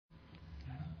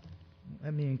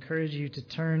Let me encourage you to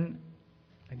turn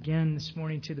again this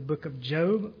morning to the book of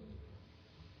Job,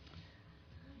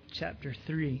 chapter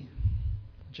 3.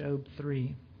 Job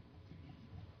 3.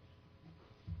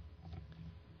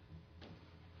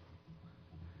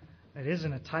 That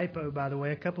isn't a typo, by the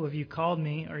way. A couple of you called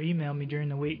me or emailed me during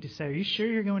the week to say, "Are you sure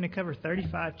you're going to cover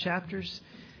 35 chapters?"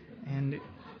 And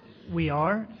we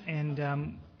are.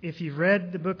 And if you've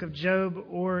read the book of Job,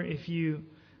 or if you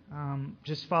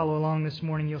just follow along this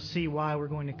morning, you'll see why we're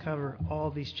going to cover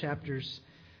all these chapters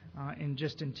in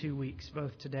 2 weeks,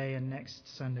 both today and next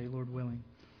Sunday, Lord willing.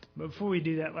 But before we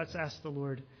do that, let's ask the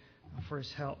Lord for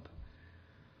His help.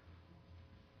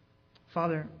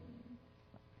 Father,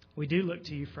 we do look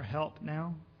to You for help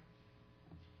now.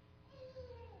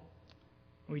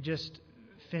 We just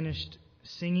finished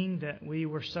singing that we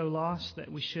were so lost that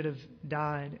we should have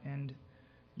died, and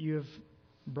You have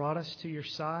brought us to Your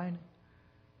side,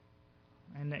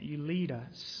 and that You lead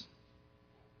us,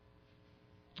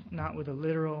 not with a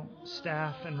literal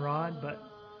staff and rod, but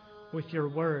with Your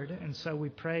word. And so we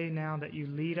pray now that You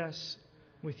lead us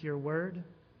with Your word,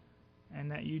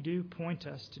 and that You do point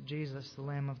us to Jesus, the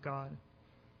Lamb of God,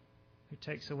 who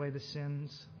takes away the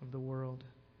sins of the world.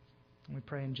 And we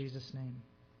pray in Jesus' name.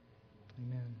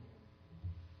 Amen.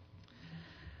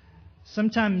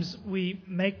 Sometimes we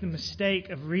make the mistake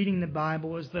of reading the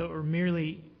Bible as though it were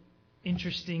merely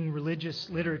interesting religious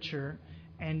literature,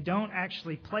 and don't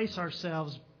actually place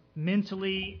ourselves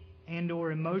mentally and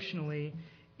or emotionally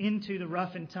into the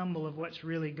rough and tumble of what's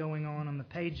really going on the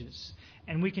pages.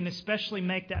 And we can especially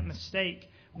make that mistake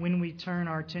when we turn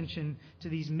our attention to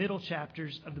these middle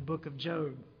chapters of the book of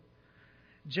Job.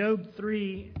 Job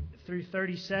 3 through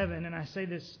 37, and I say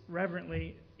this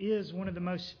reverently, is one of the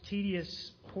most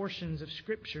tedious portions of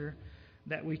Scripture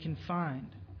that we can find.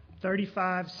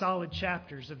 35 solid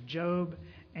chapters of Job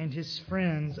and his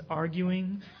friends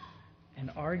arguing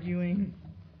and arguing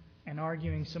and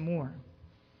arguing some more.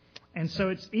 And so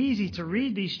it's easy to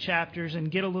read these chapters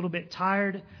and get a little bit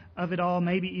tired of it all,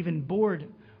 maybe even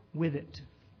bored with it.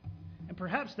 And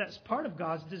perhaps that's part of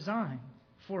God's design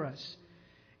for us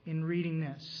in reading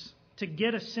this, to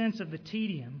get a sense of the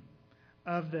tedium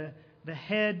of the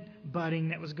head butting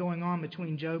that was going on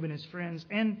between Job and his friends,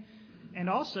 and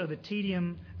also the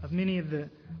tedium of many of the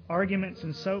arguments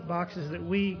and soapboxes that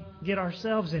we get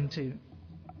ourselves into.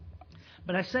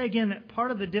 But I say again that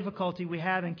part of the difficulty we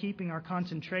have in keeping our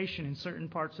concentration in certain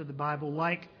parts of the Bible,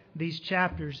 like these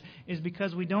chapters, is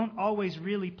because we don't always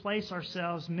really place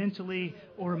ourselves mentally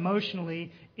or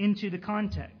emotionally into the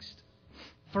context.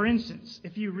 For instance,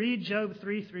 if you read Job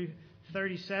 3 through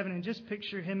 37 and just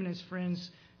picture him and his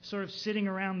friends sort of sitting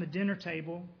around the dinner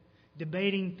table,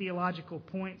 debating theological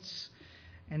points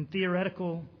and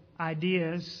theoretical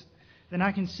ideas, then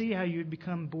I can see how you would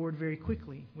become bored very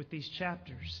quickly with these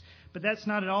chapters. But that's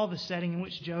not at all the setting in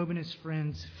which Job and his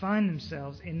friends find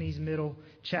themselves in these middle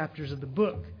chapters of the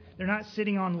book. They're not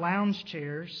sitting on lounge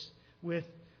chairs with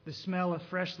the smell of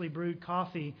freshly brewed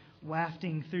coffee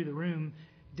wafting through the room,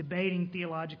 debating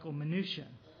theological minutiae.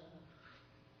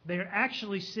 They're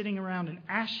actually sitting around an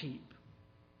ash heap.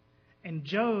 And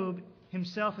Job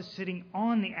himself is sitting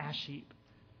on the ash heap,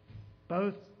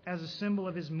 both as a symbol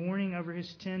of his mourning over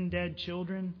his 10 dead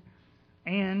children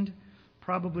and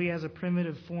probably as a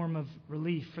primitive form of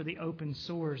relief for the open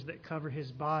sores that cover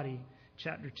his body.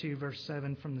 Chapter 2, verse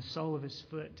 7, from the sole of his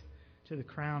foot to the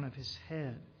crown of his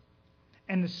head.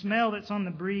 And the smell that's on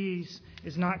the breeze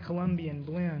is not Colombian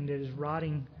blend, it is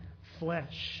rotting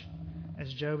flesh,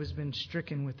 as Job has been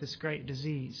stricken with this great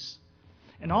disease.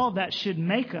 And all of that should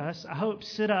make us, I hope,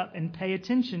 sit up and pay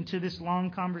attention to this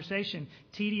long conversation,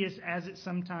 tedious as it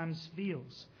sometimes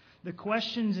feels. The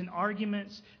questions and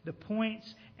arguments, the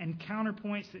points and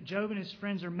counterpoints that Job and his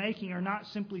friends are making are not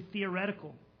simply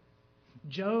theoretical.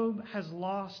 Job has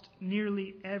lost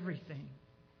nearly everything.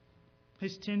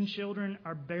 His 10 children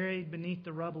are buried beneath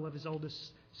the rubble of his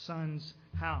oldest son's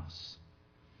house.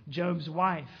 Job's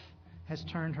wife has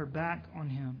turned her back on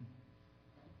him.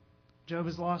 Job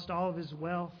has lost all of his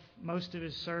wealth, most of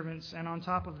his servants, and on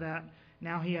top of that,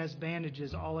 now he has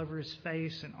bandages all over his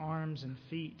face and arms and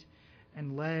feet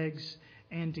and legs,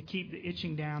 and to keep the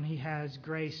itching down, he has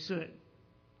gray soot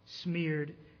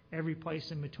smeared every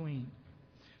place in between.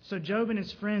 So Job and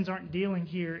his friends aren't dealing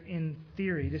here in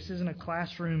theory. This isn't a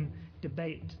classroom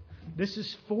debate. This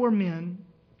is 4 men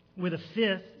with a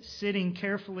fifth sitting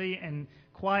carefully and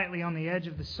quietly on the edge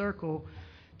of the circle,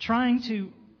 trying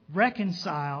to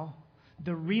reconcile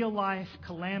the real-life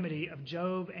calamity of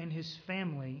Job and his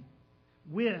family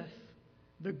with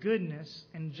the goodness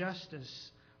and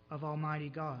justice of Almighty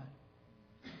God.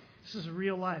 This is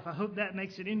real life. I hope that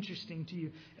makes it interesting to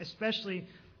you, especially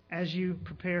as you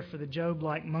prepare for the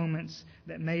Job-like moments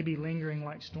that may be lingering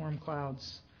like storm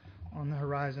clouds on the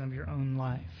horizon of your own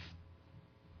life.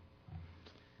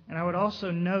 And I would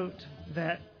also note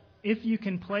that if you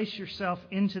can place yourself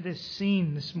into this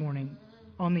scene this morning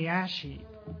on the ash heap,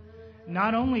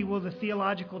 not only will the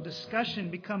theological discussion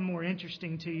become more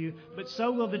interesting to you, but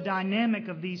so will the dynamic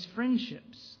of these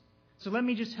friendships. So let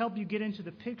me just help you get into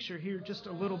the picture here just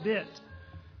a little bit.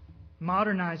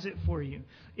 Modernize it for you.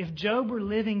 If Job were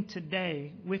living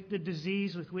today with the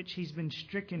disease with which he's been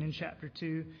stricken in chapter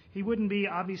 2, he wouldn't be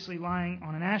obviously lying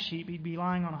on an ash heap. He'd be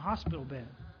lying on a hospital bed.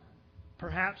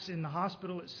 Perhaps in the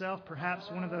hospital itself, perhaps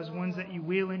one of those ones that you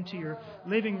wheel into your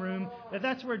living room. But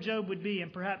that's where Job would be,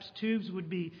 and perhaps tubes would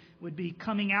be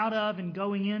coming out of and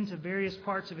going into various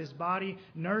parts of his body.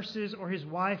 Nurses or his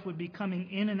wife would be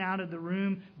coming in and out of the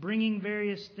room, bringing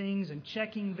various things and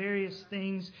checking various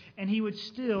things, and he would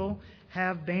still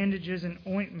have bandages and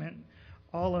ointment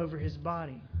all over his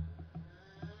body.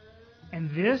 And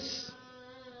this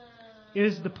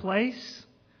is the place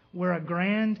where a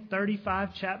grand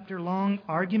 35-chapter-long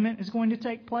argument is going to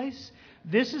take place.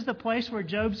 This is the place where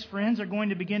Job's friends are going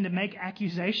to begin to make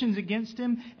accusations against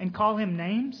him and call him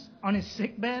names on his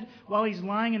sickbed while he's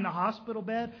lying in the hospital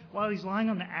bed, while he's lying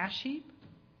on the ash heap.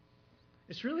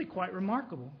 It's really quite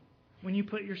remarkable when you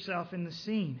put yourself in the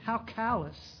scene. How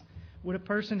callous would a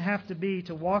person have to be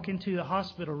to walk into the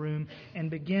hospital room and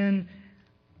begin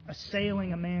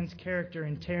assailing a man's character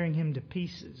and tearing him to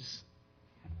pieces?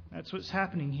 That's what's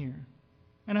happening here.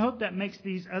 And I hope that makes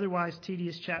these otherwise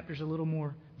tedious chapters a little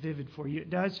more vivid for you. It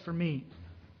does for me.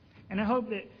 And I hope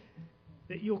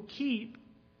that you'll keep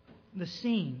the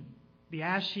scene, the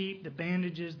ash heap, the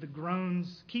bandages, the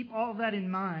groans. Keep all of that in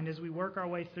mind as we work our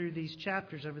way through these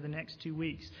chapters over the next 2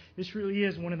 weeks. This really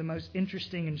is one of the most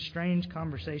interesting and strange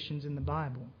conversations in the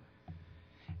Bible.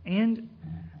 And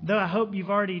though I hope you've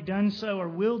already done so or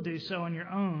will do so on your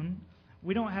own,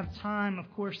 we don't have time,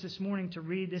 of course, this morning to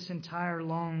read this entire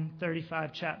long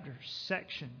 35-chapter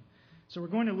section. So we're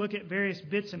going to look at various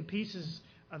bits and pieces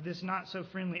of this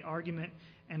not-so-friendly argument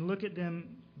and look at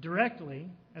them directly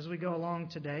as we go along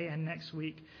today and next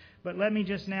week. But let me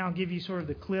just now give you sort of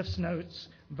the Cliff's Notes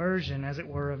version, as it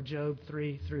were, of Job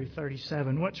 3 through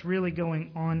 37. What's really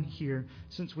going on here,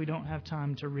 since we don't have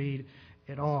time to read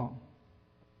it all?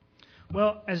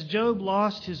 Well, as Job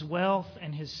lost his wealth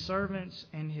and his servants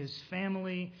and his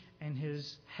family and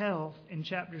his health in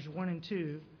chapters 1 and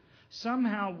 2,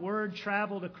 somehow word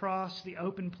traveled across the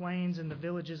open plains and the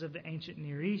villages of the ancient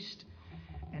Near East,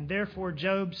 and therefore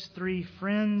Job's 3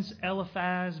 friends,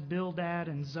 Eliphaz, Bildad,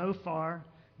 and Zophar,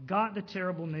 got the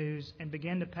terrible news and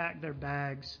began to pack their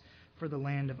bags for the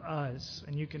land of Uz.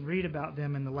 And you can read about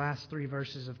them in the last 3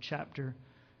 verses of chapter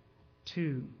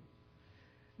 2.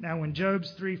 Now, when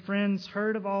Job's 3 friends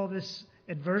heard of all this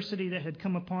adversity that had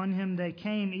come upon him, they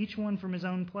came, each one from his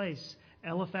own place.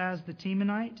 Eliphaz the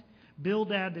Temanite,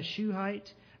 Bildad the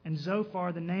Shuhite, and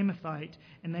Zophar the Naamathite.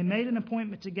 And they made an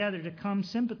appointment together to come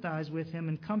sympathize with him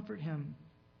and comfort him.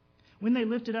 When they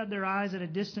lifted up their eyes at a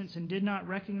distance and did not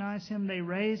recognize him, they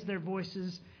raised their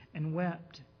voices and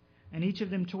wept. And each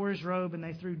of them tore his robe, and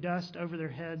they threw dust over their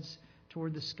heads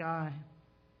toward the sky.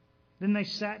 Then they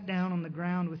sat down on the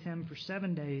ground with him for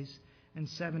 7 days and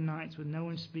 7 nights, with no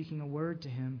one speaking a word to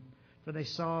him, for they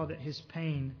saw that his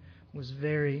pain was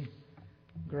very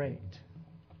great.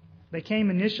 They came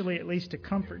initially at least to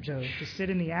comfort Job, to sit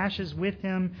in the ashes with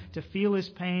him, to feel his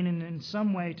pain, and in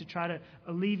some way to try to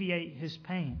alleviate his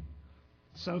pain.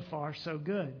 So far, so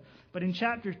good. But in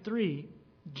chapter 3,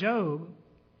 Job,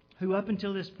 who up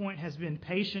until this point has been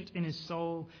patient in his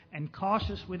soul and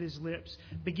cautious with his lips,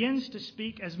 begins to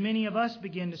speak as many of us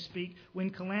begin to speak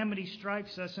when calamity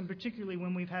strikes us, and particularly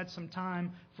when we've had some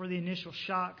time for the initial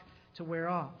shock to wear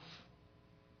off.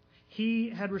 He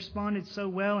had responded so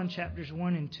well in chapters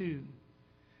 1 and 2.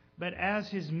 But as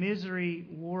his misery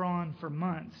wore on for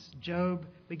months, Job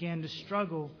began to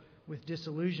struggle with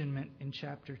disillusionment in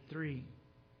chapter 3.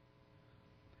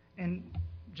 And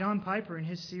John Piper, in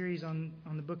his series on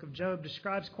the book of Job,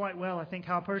 describes quite well, I think,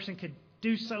 how a person could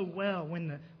do so well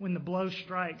when the blow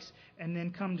strikes and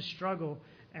then come to struggle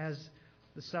as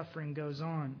the suffering goes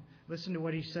on. Listen to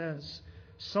what he says.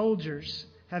 Soldiers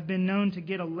have been known to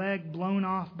get a leg blown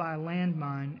off by a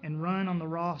landmine and run on the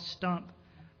raw stump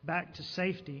back to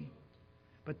safety,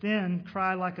 but then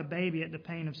cry like a baby at the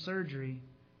pain of surgery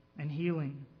and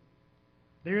healing.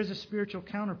 There is a spiritual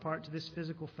counterpart to this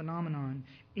physical phenomenon.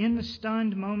 In the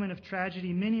stunned moment of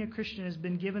tragedy, many a Christian has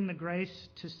been given the grace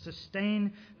to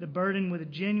sustain the burden with a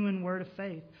genuine word of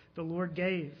faith. The Lord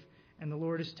gave, and the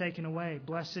Lord has taken away.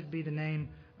 Blessed be the name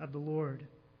of the Lord.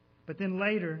 But then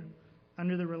later,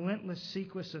 under the relentless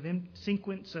sequence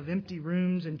of empty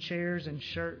rooms and chairs and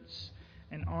shirts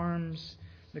and arms,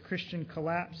 the Christian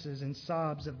collapses in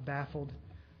sobs of baffled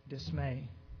dismay.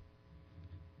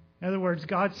 In other words,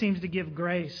 God seems to give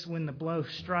grace when the blow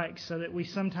strikes, so that we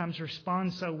sometimes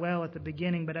respond so well at the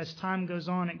beginning, but as time goes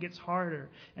on, it gets harder.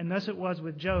 And thus it was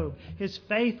with Job. His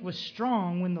faith was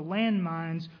strong when the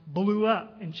landmines blew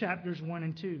up in chapters 1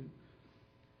 and 2.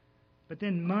 But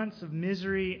then months of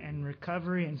misery and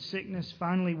recovery and sickness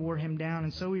finally wore him down.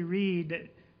 And so we read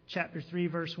that chapter 3,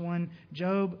 verse 1,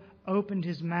 Job opened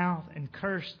his mouth and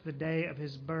cursed the day of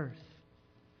his birth.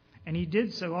 And he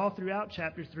did so all throughout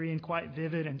chapter 3 in quite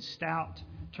vivid and stout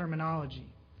terminology.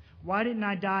 Why didn't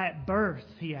I die at birth,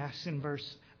 he asks in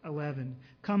verse 11.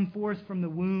 Come forth from the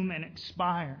womb and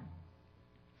expire.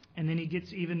 And then he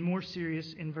gets even more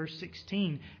serious in verse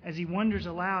 16 as he wonders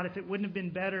aloud if it wouldn't have been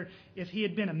better if he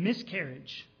had been a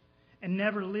miscarriage and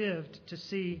never lived to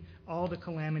see all the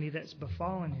calamity that's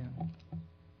befallen him.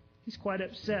 He's quite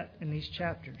upset in these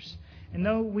chapters. And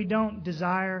though we don't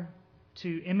desire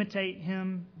to imitate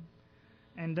him,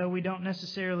 and though we don't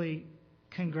necessarily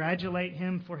congratulate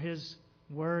him for his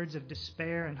words of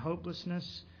despair and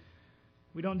hopelessness,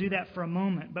 we don't do that for a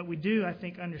moment. But we do, I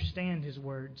think, understand his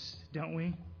words, don't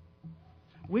we?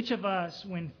 Which of us,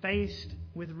 when faced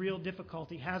with real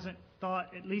difficulty, hasn't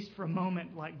thought, at least for a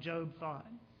moment, like Job thought?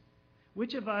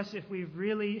 Which of us, if we've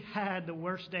really had the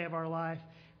worst day of our life,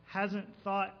 hasn't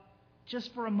thought,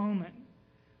 just for a moment,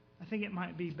 I think it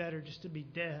might be better just to be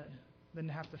dead than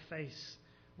to have to face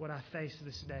what I face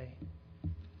this day?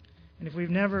 And if we've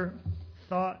never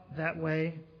thought that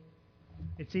way,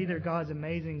 it's either God's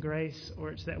amazing grace or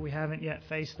it's that we haven't yet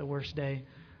faced the worst day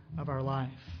of our life.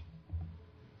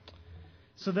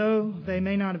 So though they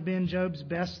may not have been Job's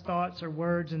best thoughts or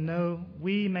words, and though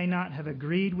we may not have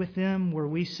agreed with them were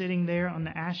we sitting there on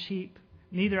the ash heap,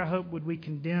 neither, I hope, would we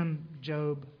condemn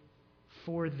Job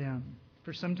for them.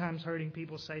 For sometimes hurting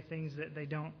people say things that they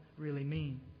don't really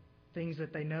mean, things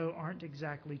that they know aren't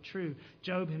exactly true.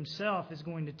 Job himself is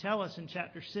going to tell us in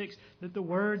chapter 6 that the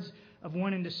words of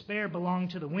one in despair belong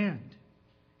to the wind.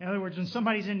 In other words, when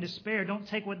somebody's in despair, don't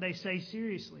take what they say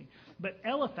seriously. But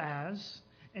Eliphaz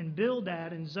and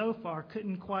Bildad and Zophar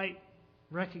couldn't quite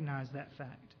recognize that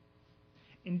fact.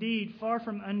 Indeed, far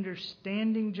from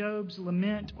understanding Job's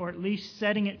lament, or at least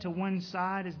setting it to one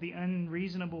side as the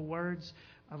unreasonable words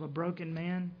of a broken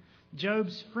man,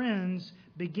 Job's friends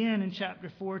begin in chapter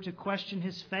 4 to question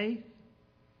his faith,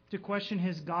 to question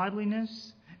his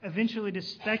godliness, eventually to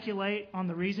speculate on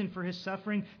the reason for his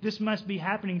suffering. This must be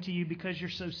happening to you because you're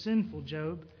so sinful,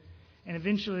 Job. And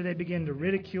eventually they begin to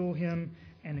ridicule him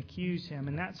and accuse him.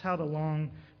 And that's how the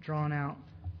long, drawn-out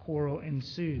quarrel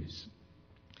ensues.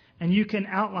 And you can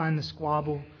outline the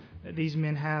squabble that these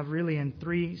men have really in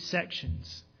 3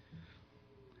 sections.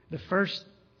 The first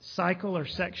cycle or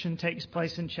section takes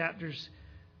place in chapters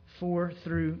 4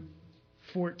 through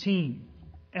 14.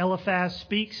 Eliphaz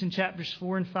speaks in chapters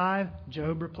 4 and 5.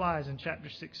 Job replies in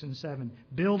chapters 6 and 7.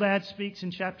 Bildad speaks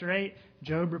in chapter 8.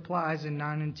 Job replies in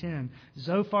 9 and 10.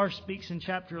 Zophar speaks in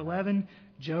chapter 11.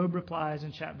 Job replies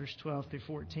in chapters 12 through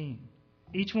 14.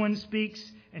 Each one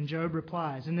speaks and Job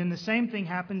replies. And then the same thing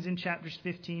happens in chapters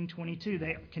 15, 22.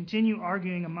 They continue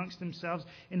arguing amongst themselves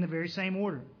in the very same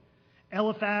order.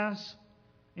 Eliphaz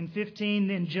in 15,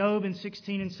 then Job in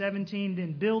 16 and 17,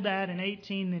 then Bildad in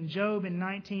 18, then Job in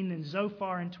 19, then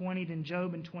Zophar in 20, then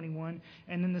Job in 21.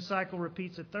 And then the cycle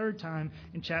repeats a third time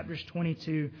in chapters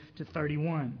 22 to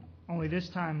 31. Only this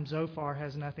time Zophar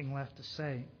has nothing left to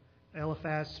say.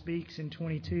 Eliphaz speaks in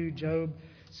 22, Job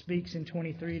speaks in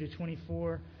 23 to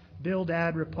 24,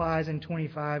 Bildad replies in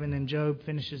 25, and then Job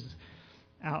finishes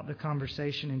out the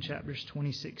conversation in chapters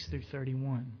 26 through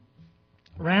 31.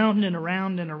 Round and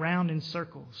around and around in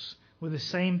circles with the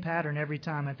same pattern every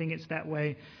time. I think it's that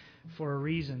way for a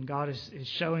reason. God is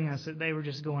showing us that they were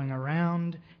just going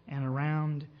around and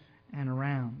around and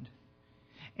around.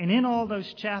 And in all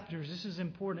those chapters, this is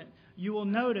important, you will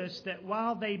notice that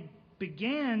while they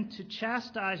began to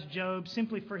chastise Job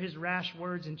simply for his rash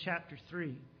words in chapter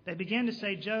 3. They began to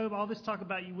say, Job, all this talk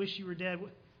about you wish you were dead,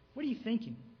 what are you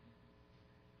thinking?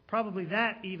 Probably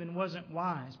that even wasn't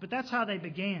wise, but that's how they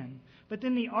began. But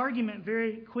then the argument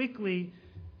very quickly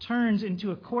turns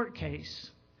into a court case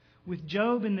with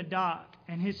Job in the dock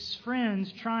and his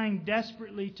friends trying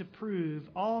desperately to prove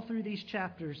all through these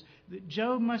chapters that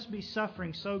Job must be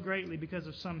suffering so greatly because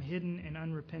of some hidden and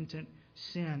unrepentant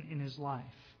sin in his life.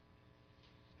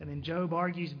 And then Job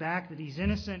argues back that he's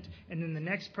innocent, and then the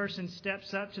next person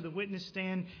steps up to the witness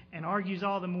stand and argues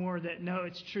all the more that, no,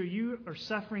 it's true. You are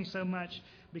suffering so much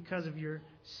because of your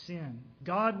sin.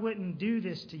 God wouldn't do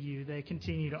this to you, they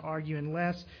continue to argue,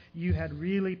 unless you had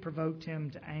really provoked him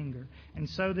to anger. And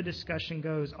so the discussion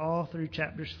goes all through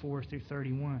chapters 4 through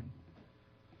 31.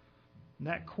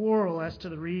 That quarrel as to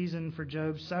the reason for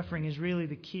Job's suffering is really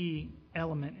the key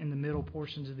element in the middle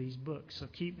portions of these books. So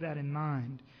keep that in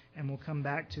mind, and we'll come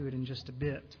back to it in just a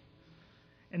bit.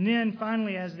 And then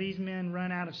finally, as these men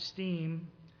run out of steam,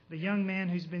 the young man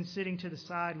who's been sitting to the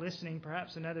side listening,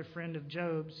 perhaps another friend of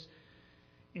Job's,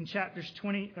 in chapters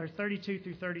 32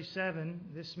 through 37,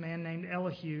 this man named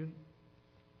Elihu,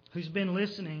 who's been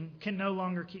listening, can no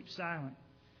longer keep silent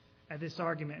at this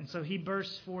argument. And so he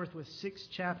bursts forth with 6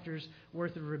 chapters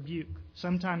worth of rebuke,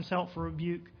 sometimes helpful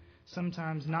rebuke,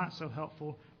 sometimes not so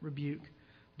helpful rebuke,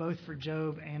 both for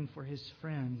Job and for his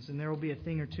friends. And there will be a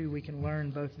thing or two we can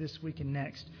learn both this week and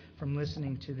next from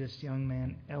listening to this young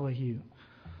man, Elihu.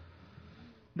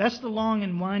 That's the long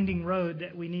and winding road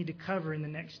that we need to cover in the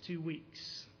next 2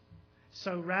 weeks.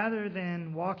 So rather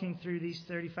than walking through these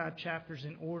 35 chapters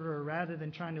in order, or rather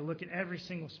than trying to look at every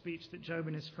single speech that Job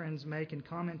and his friends make and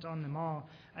comment on them all,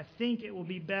 I think it will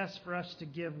be best for us to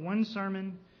give one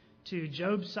sermon to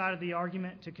Job's side of the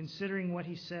argument, to considering what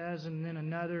he says, and then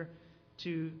another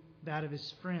to that of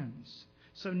his friends.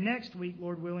 So next week,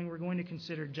 Lord willing, we're going to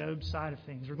consider Job's side of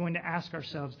things. We're going to ask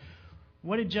ourselves,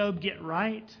 what did Job get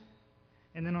right?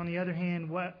 And then on the other hand,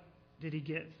 what did he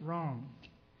get wrong?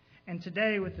 And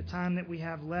today, with the time that we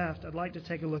have left, I'd like to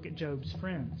take a look at Job's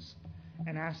friends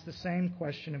and ask the same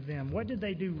question of them. What did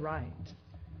they do right?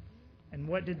 And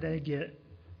what did they get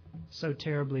so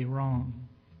terribly wrong?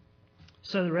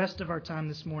 So the rest of our time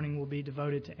this morning will be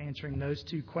devoted to answering those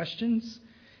 2 questions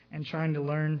and trying to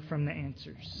learn from the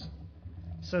answers.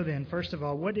 So then, first of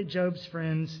all, what did Job's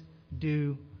friends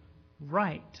do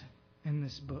right in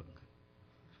this book?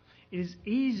 It is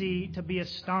easy to be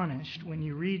astonished when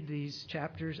you read these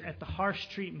chapters at the harsh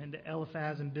treatment that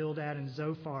Eliphaz and Bildad and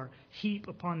Zophar heap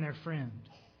upon their friend.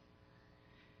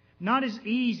 Not as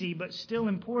easy, but still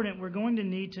important, we're going to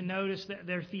need to notice that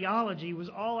their theology was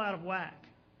all out of whack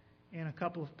in a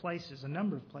couple of places, a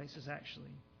number of places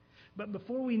actually. But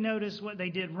before we notice what they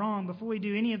did wrong, before we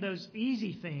do any of those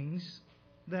easy things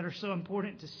that are so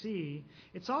important to see,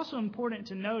 it's also important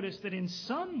to notice that in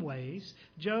some ways,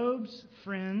 Job's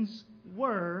friends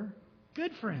were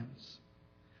good friends.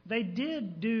 They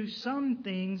did do some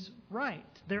things right.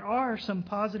 There are some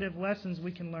positive lessons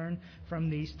we can learn from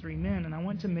these 3 men, and I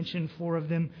want to mention 4 of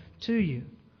them to you.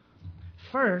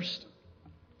 First,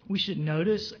 we should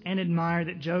notice and admire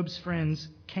that Job's friends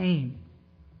came.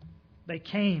 They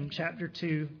came, chapter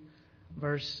 2,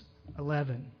 verse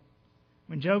 11.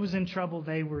 When Job was in trouble,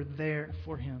 they were there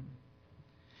for him.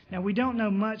 Now, we don't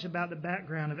know much about the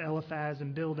background of Eliphaz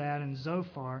and Bildad and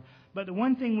Zophar, but the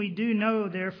one thing we do know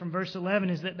there from verse 11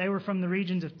 is that they were from the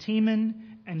regions of Teman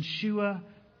and Shua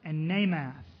and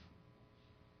Namath.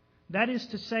 That is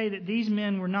to say that these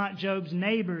men were not Job's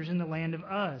neighbors in the land of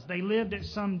Uz. They lived at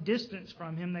some distance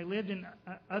from him. They lived in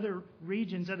other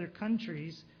regions, other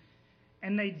countries,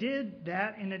 and they did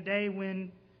that in a day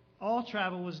when all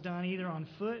travel was done either on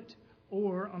foot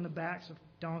or on the backs of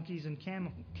donkeys and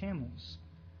camels.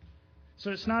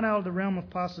 So it's not out of the realm of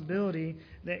possibility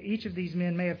that each of these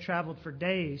men may have traveled for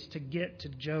days to get to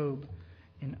Job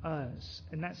in Uz.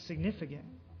 And that's significant.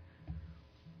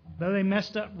 Though they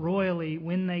messed up royally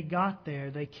when they got there,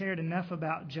 they cared enough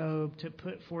about Job to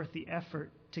put forth the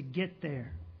effort to get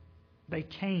there. They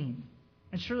came.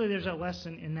 And surely there's a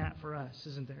lesson in that for us,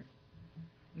 isn't there?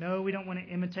 No, we don't want to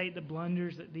imitate the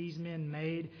blunders that these men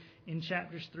made in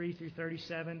chapters 3 through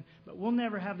 37, but we'll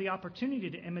never have the opportunity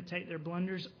to imitate their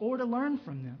blunders or to learn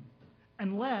from them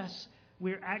unless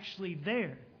we're actually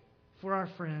there for our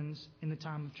friends in the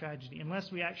time of tragedy,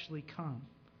 unless we actually come.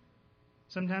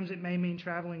 Sometimes it may mean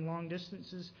traveling long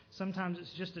distances. Sometimes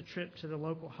it's just a trip to the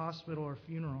local hospital or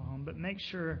funeral home. But make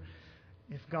sure,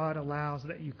 if God allows,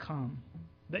 that you come,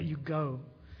 that you go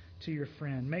to your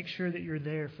friend. Make sure that you're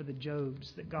there for the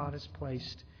Jobs that God has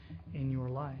placed in your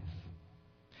life.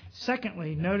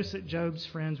 Secondly, notice that Job's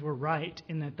friends were right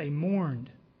in that they mourned.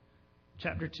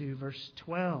 Chapter 2, verse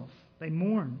 12. They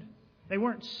mourned. They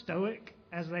weren't stoic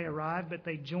as they arrived, but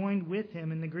they joined with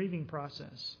him in the grieving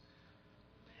process.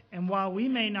 And while we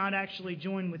may not actually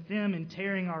join with them in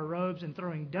tearing our robes and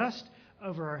throwing dust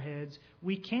over our heads,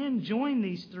 we can join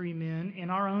these 3 men in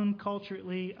our own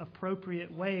culturally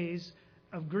appropriate ways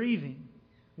of grieving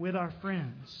with our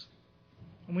friends.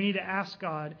 And we need to ask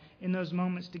God in those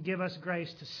moments to give us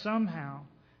grace to somehow,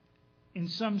 in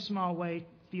some small way,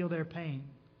 feel their pain.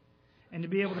 And to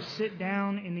be able to sit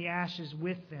down in the ashes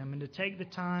with them and to take the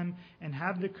time and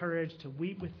have the courage to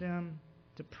weep with them,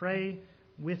 to pray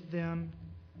with them,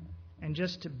 and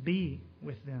just to be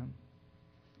with them.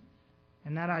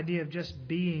 And that idea of just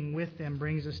being with them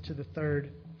brings us to the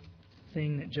third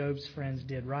thing that Job's friends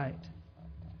did right.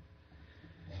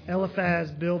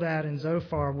 Eliphaz, Bildad, and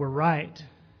Zophar were right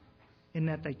in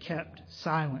that they kept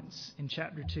silence in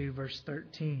chapter 2, verse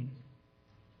 13.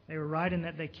 They were right in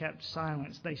that they kept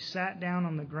silence. They sat down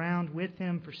on the ground with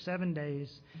him for 7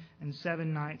 days and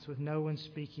 7 nights with no one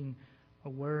speaking a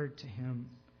word to him,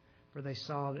 for they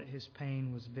saw that his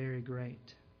pain was very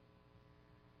great.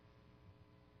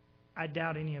 I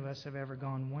doubt any of us have ever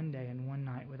gone 1 day and 1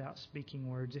 night without speaking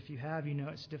words. If you have, you know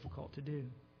it's difficult to do.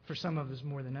 For some of us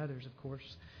more than others, of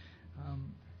course.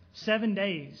 7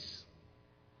 days.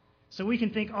 So we can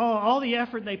think, all the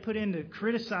effort they put into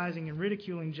criticizing and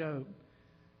ridiculing Job.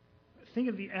 Think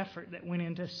of the effort that went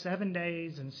into 7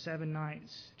 days and 7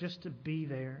 nights just to be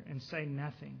there and say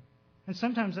nothing. And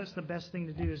sometimes that's the best thing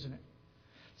to do, isn't it?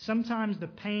 Sometimes the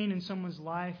pain in someone's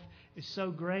life is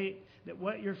so great that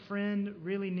what your friend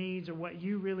really needs or what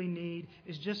you really need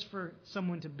is just for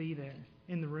someone to be there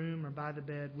in the room or by the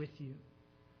bed with you.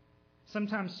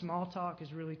 Sometimes small talk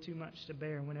is really too much to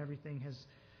bear when everything has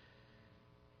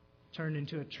turned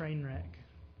into a train wreck.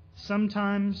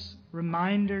 Sometimes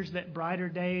reminders that brighter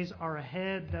days are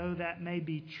ahead, though that may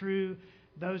be true,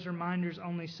 those reminders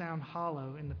only sound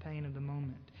hollow in the pain of the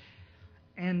moment.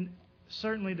 And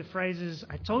certainly the phrases,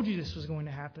 "I told you this was going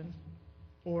to happen,"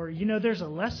 or, "there's a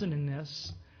lesson in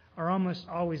this," are almost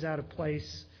always out of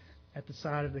place at the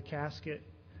side of the casket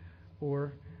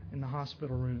or in the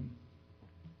hospital room.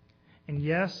 And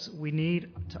yes, we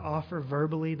need to offer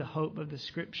verbally the hope of the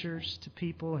Scriptures to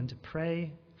people and to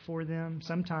pray for them,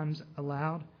 sometimes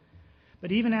aloud.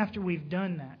 But even after we've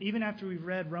done that, even after we've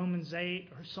read Romans 8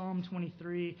 or Psalm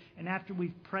 23, and after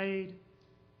we've prayed,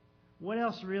 what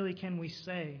else really can we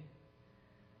say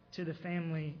to the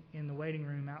family in the waiting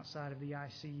room outside of the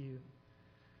ICU,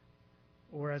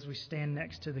 or as we stand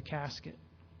next to the casket?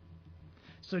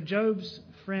 So Job's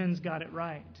friends got it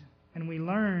right. And we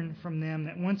learn from them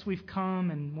that once we've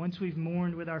come and once we've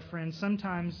mourned with our friends,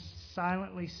 sometimes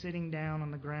silently sitting down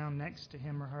on the ground next to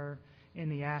him or her in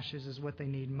the ashes is what they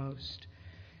need most.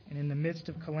 And in the midst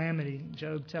of calamity,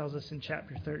 Job tells us in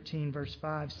chapter 13, verse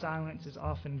 5, silence is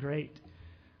often great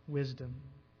wisdom.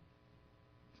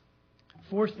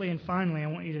 Fourthly and finally, I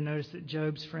want you to notice that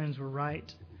Job's friends were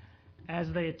right as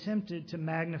they attempted to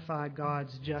magnify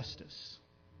God's justice.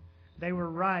 They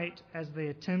were right as they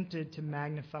attempted to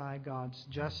magnify God's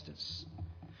justice.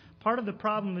 Part of the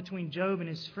problem between Job and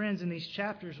his friends in these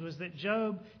chapters was that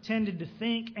Job tended to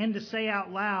think and to say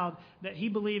out loud that he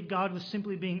believed God was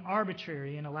simply being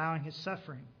arbitrary in allowing his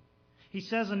suffering. He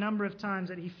says a number of times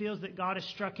that he feels that God has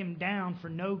struck him down for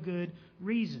no good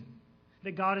reason,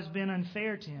 that God has been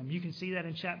unfair to him. You can see that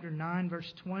in chapter 9,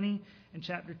 verse 20, and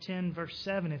chapter 10, verse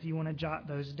 7, if you want to jot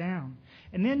those down.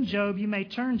 And then Job, you may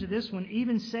turn to this one,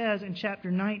 even says in chapter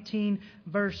 19,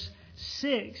 verse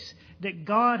 6, that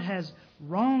God has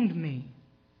wronged me.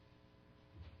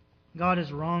 God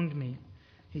has wronged me,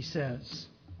 he says.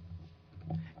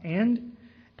 And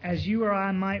as you or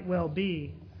I might well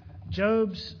be,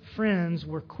 Job's friends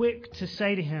were quick to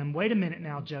say to him, "Wait a minute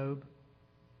now, Job.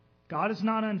 God is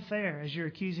not unfair, as you're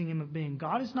accusing him of being.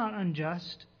 God is not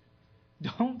unjust.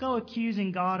 Don't go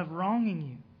accusing God of wronging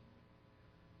you."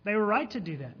 They were right to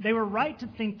do that. They were right to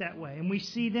think that way. And we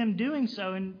see them doing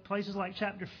so in places like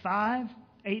chapter 5,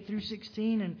 8 through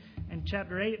 16, and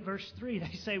chapter 8, verse 3.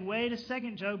 They say, "Wait a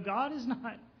second, Job. God is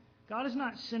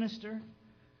not sinister.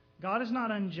 God is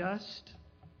not unjust."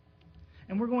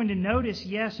 And we're going to notice,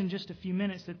 yes, in just a few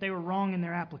minutes, that they were wrong in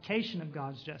their application of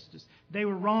God's justice. They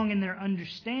were wrong in their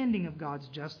understanding of God's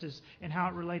justice and how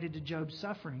it related to Job's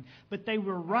suffering. But they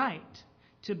were right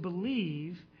to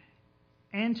believe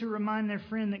and to remind their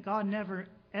friend that God never,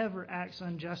 ever acts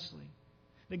unjustly.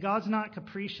 That God's not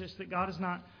capricious, that God is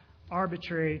not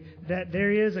arbitrary, that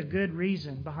there is a good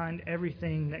reason behind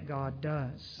everything that God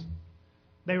does.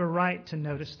 They were right to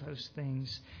notice those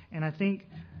things. And I think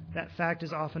that fact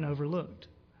is often overlooked.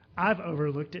 I've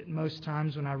overlooked it most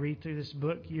times when I read through this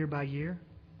book year by year.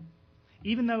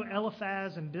 Even though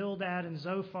Eliphaz and Bildad and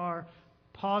Zophar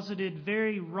posited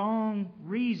very wrong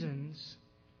reasons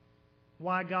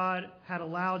why God had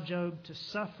allowed Job to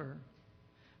suffer,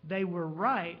 they were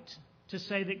right to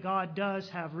say that God does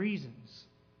have reasons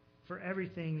for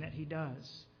everything that he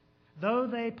does. Though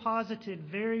they posited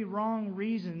very wrong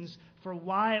reasons for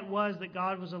why it was that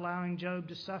God was allowing Job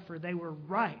to suffer, they were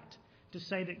right to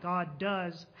say that God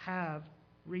does have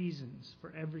reasons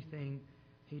for everything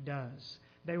he does.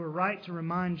 They were right to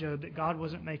remind Job that God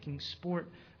wasn't making sport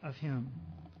of him,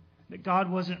 that God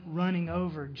wasn't running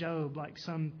over Job like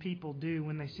some people do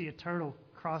when they see a turtle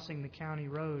crossing the county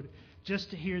road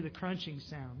just to hear the crunching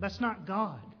sound. That's not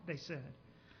God, they said.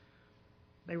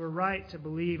 They were right to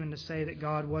believe and to say that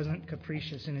God wasn't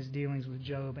capricious in His dealings with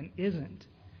Job and isn't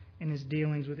in His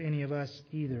dealings with any of us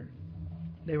either.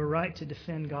 They were right to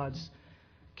defend God's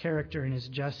character and His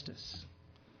justice.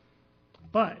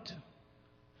 But,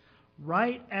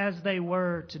 right as they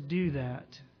were to do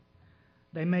that,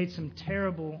 they made some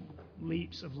terrible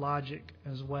leaps of logic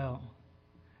as well.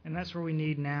 And that's where we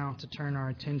need now to turn our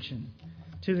attention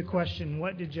to the question,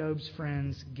 what did Job's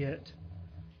friends get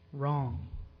wrong?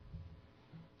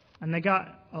 And they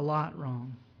got a lot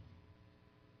wrong.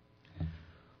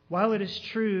 While it is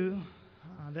true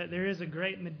that there is a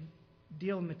great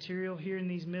deal of material here in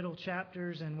these middle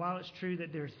chapters, and while it's true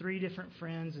that there are three different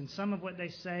friends, and some of what they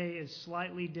say is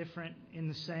slightly different in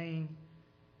the saying,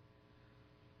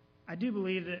 I do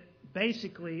believe that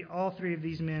basically all three of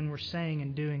these men were saying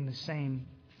and doing the same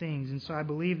things. And so I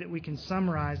believe that we can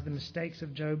summarize the mistakes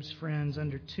of Job's friends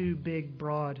under two big,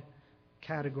 broad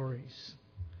categories.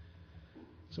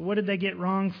 So what did they get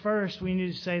wrong? First, we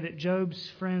need to say that Job's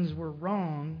friends were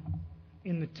wrong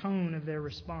in the tone of their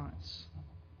response.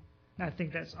 Now, I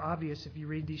think that's obvious if you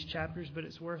read these chapters, but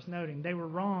it's worth noting. They were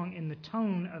wrong in the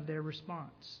tone of their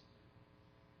response.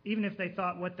 Even if they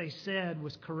thought what they said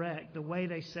was correct, the way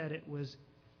they said it was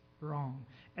wrong.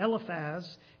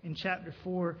 Eliphaz, in chapter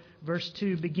 4, verse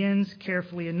 2, begins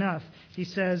carefully enough. He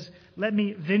says, "Let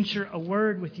me venture a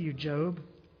word with you, Job."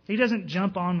 He doesn't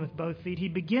jump on with both feet. He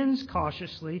begins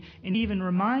cautiously and even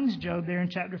reminds Job there in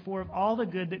chapter 4 of all the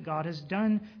good that God has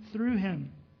done through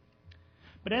him.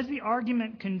 But as the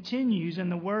argument continues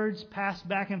and the words pass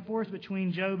back and forth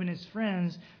between Job and his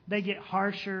friends, they get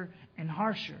harsher and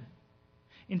harsher.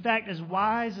 In fact, as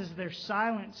wise as their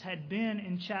silence had been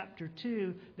in chapter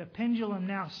 2, the pendulum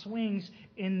now swings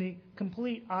in the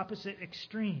complete opposite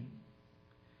extreme.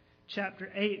 Chapter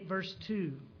 8, verse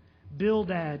 2,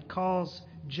 Bildad calls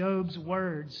Job's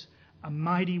words a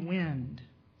mighty wind.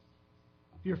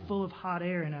 You're full of hot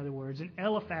air, in other words. And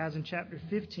Eliphaz in chapter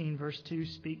 15, verse 2,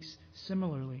 speaks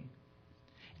similarly.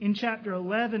 In chapter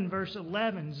 11, verse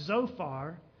 11,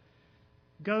 Zophar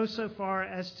goes so far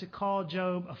as to call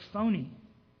Job a phony.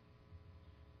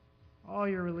 All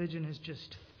your religion is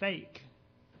just fake,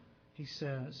 he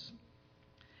says.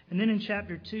 And then in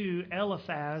chapter 2,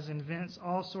 Eliphaz invents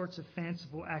all sorts of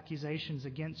fanciful accusations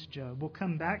against Job. We'll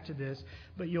come back to this,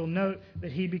 but you'll note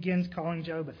that he begins calling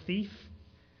Job a thief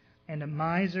and a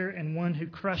miser and one who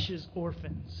crushes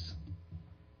orphans.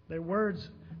 Their words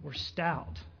were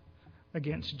stout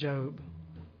against Job.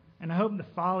 And I hope the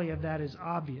folly of that is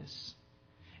obvious.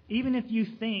 Even if you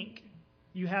think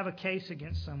you have a case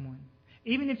against someone,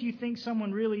 even if you think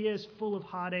someone really is full of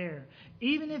hot air,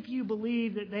 even if you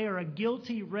believe that they are a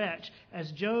guilty wretch,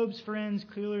 as Job's friends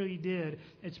clearly did,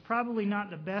 it's probably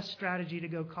not the best strategy to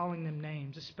go calling them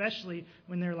names, especially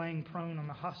when they're laying prone on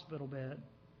the hospital bed,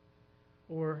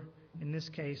 or in this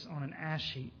case, on an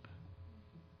ash heap.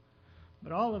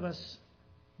 But all of us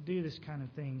do this kind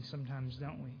of thing sometimes,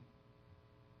 don't we?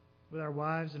 With our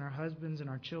wives and our husbands and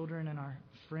our children and our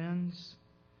friends.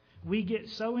 We get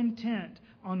so intent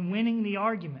on winning the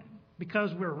argument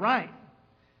because we're right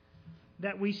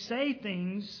that we say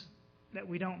things that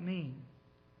we don't mean.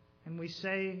 And we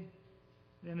say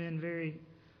them in very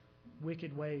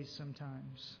wicked ways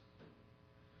sometimes.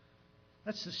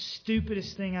 That's the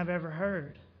stupidest thing I've ever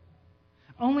heard.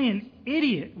 Only an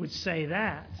idiot would say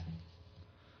that.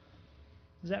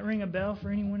 Does that ring a bell for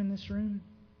anyone in this room?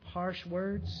 Harsh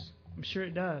words? I'm sure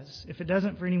it does. If it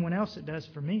doesn't for anyone else, it does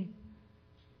for me.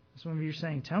 Some of you are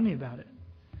saying, tell me about it.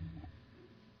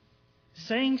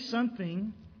 Saying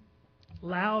something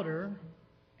louder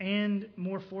and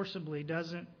more forcibly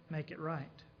doesn't make it right.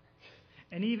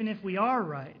 And even if we are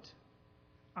right,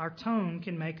 our tone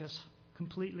can make us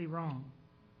completely wrong.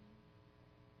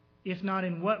 If not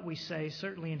in what we say,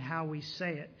 certainly in how we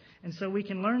say it. And so we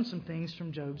can learn some things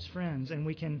from Job's friends, and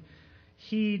we can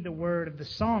heed the word of the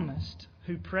psalmist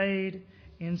who prayed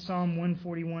in Psalm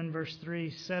 141, verse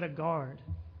 3, "Set a guard,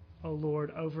 O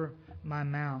Lord, over my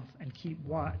mouth, and keep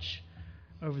watch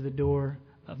over the door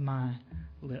of my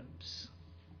lips."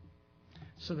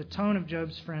 So the tone of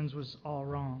Job's friends was all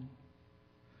wrong.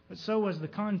 But so was the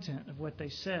content of what they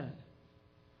said.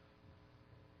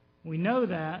 We know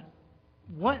that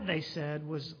what they said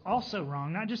was also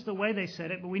wrong. Not just the way they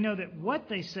said it, but we know that what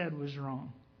they said was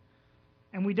wrong.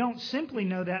 And we don't simply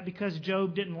know that because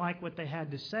Job didn't like what they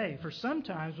had to say. For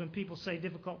sometimes when people say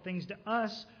difficult things to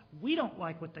us, we don't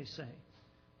like what they say.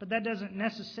 But that doesn't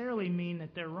necessarily mean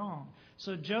that they're wrong.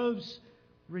 So Job's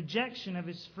rejection of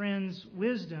his friend's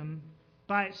wisdom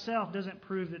by itself doesn't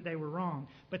prove that they were wrong.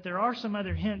 But there are some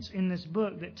other hints in this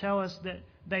book that tell us that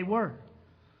they were.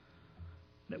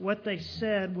 That what they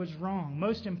said was wrong.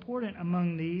 Most important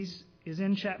among these is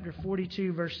in chapter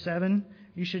 42, verse 7.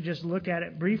 You should just look at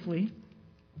it briefly.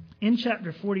 In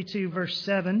chapter 42, verse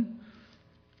 7,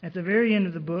 at the very end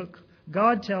of the book,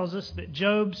 God tells us that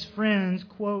Job's friends,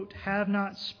 quote, have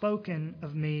not spoken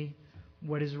of me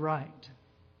what is right.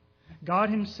 God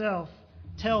himself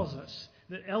tells us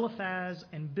that Eliphaz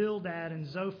and Bildad and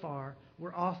Zophar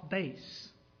were off base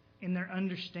in their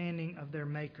understanding of their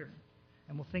Maker.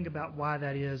 And we'll think about why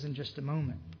that is in just a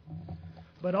moment.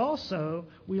 But also,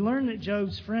 we learn that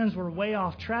Job's friends were way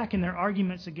off track in their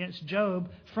arguments against Job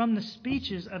from the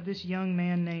speeches of this young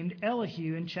man named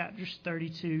Elihu in chapters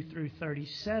 32 through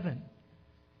 37.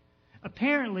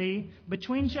 Apparently,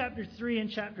 between chapter 3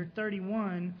 and chapter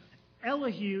 31,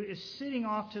 Elihu is sitting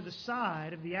off to the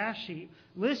side of the ash heap,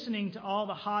 listening to all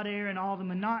the hot air and all the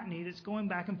monotony that's going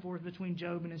back and forth between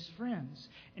Job and his friends.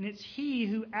 And it's he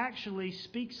who actually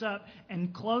speaks up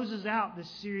and closes out this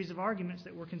series of arguments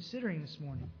that we're considering this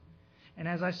morning. And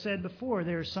as I said before,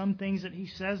 there are some things that he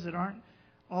says that aren't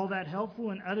all that helpful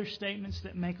and other statements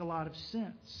that make a lot of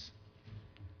sense.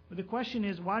 But the question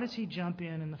is, why does he jump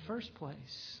in the first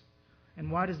place? And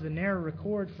why does the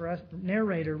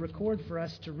narrator record for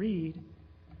us to read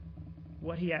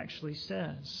what he actually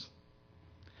says?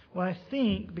 Well, I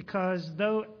think because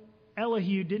though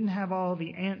Elihu didn't have all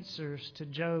the answers to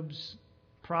Job's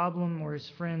problem or his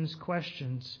friends'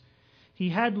 questions, he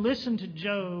had listened to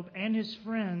Job and his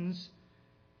friends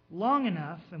long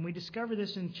enough, and we discover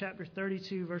this in chapter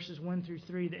 32, verses 1 through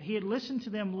 3, that he had listened to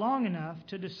them long enough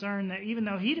to discern that even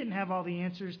though he didn't have all the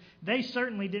answers, they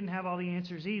certainly didn't have all the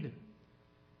answers either.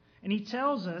 And he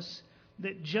tells us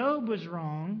that Job was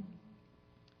wrong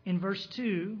in verse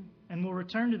 2, and we'll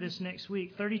return to this next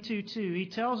week, 32:2. He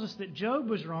tells us that Job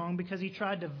was wrong because he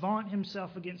tried to vaunt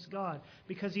himself against God,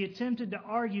 because he attempted to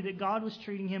argue that God was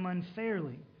treating him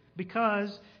unfairly,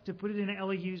 because, to put it in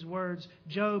Elihu's words,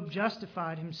 Job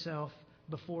justified himself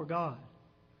before God.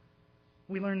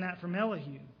 We learn that from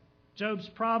Elihu. Job's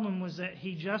problem was that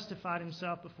he justified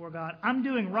himself before God. I'm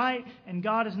doing right, and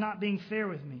God is not being fair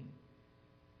with me.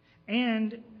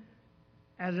 And,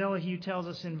 as Elihu tells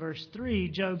us in verse 3,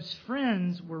 Job's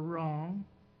friends were wrong.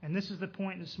 And this is the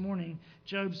point this morning.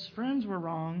 Job's friends were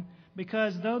wrong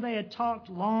because though they had talked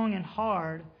long and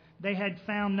hard, they had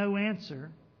found no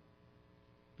answer,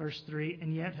 verse 3,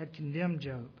 and yet had condemned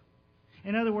Job.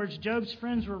 In other words, Job's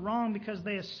friends were wrong because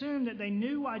they assumed that they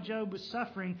knew why Job was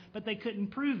suffering, but they couldn't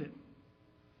prove it.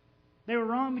 They were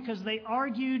wrong because they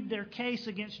argued their case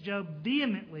against Job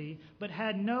vehemently, but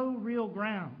had no real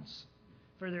grounds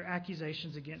for their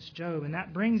accusations against Job. And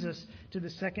that brings us to the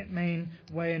second main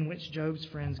way in which Job's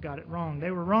friends got it wrong.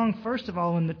 They were wrong, first of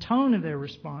all, in the tone of their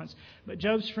response, but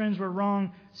Job's friends were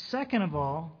wrong, second of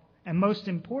all, and most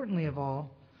importantly of all,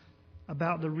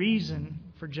 about the reason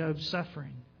for Job's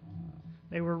suffering.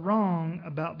 They were wrong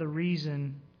about the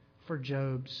reason for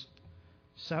Job's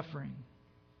suffering.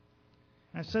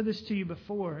 I've said this to you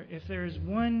before. If there is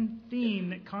one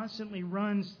theme that constantly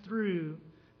runs through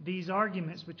these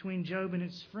arguments between Job and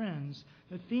his friends,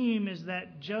 the theme is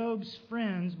that Job's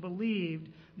friends believed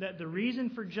that the reason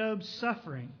for Job's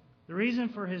suffering, the reason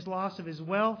for his loss of his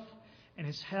wealth and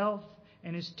his health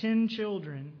and his 10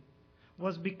 children,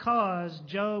 was because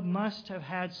Job must have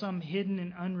had some hidden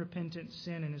and unrepentant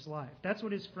sin in his life. That's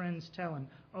what his friends tell him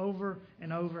over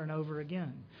and over and over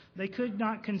again. They could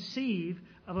not conceive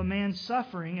of a man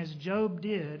suffering as Job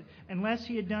did unless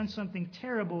he had done something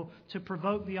terrible to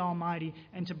provoke the Almighty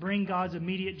and to bring God's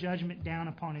immediate judgment down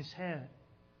upon his head.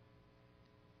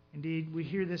 Indeed, we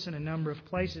hear this in a number of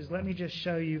places. Let me just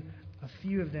show you a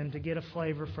few of them to get a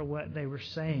flavor for what they were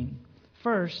saying.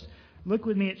 First, look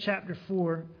with me at chapter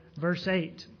 4, verse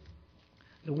 8.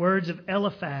 The words of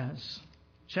Eliphaz,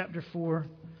 chapter 4,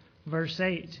 verse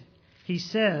 8. He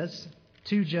says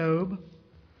to Job,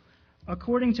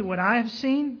 "According to what I have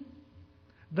seen,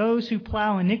 those who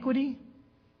plow iniquity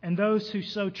and those who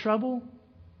sow trouble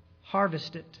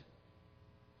harvest it."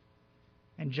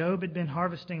 And Job had been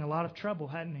harvesting a lot of trouble,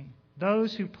 hadn't he?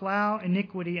 Those who plow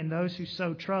iniquity and those who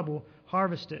sow trouble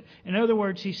harvest it. In other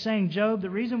words, he's saying, Job, the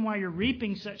reason why you're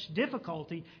reaping such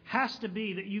difficulty has to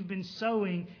be that you've been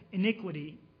sowing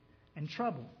iniquity and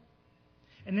trouble.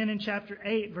 And then in chapter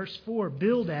 8, verse 4,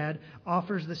 Bildad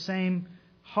offers the same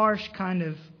harsh kind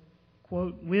of,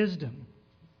 quote, wisdom.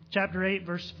 Chapter 8,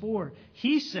 verse 4,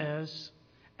 he says,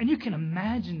 and you can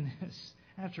imagine this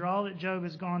after all that Job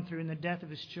has gone through in the death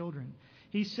of his children.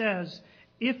 He says,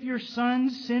 if your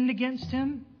sons sinned against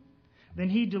him, then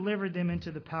he delivered them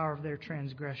into the power of their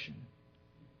transgression.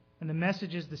 And the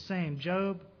message is the same.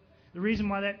 Job, the reason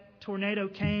why that tornado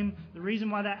came, the reason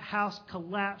why that house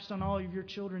collapsed on all of your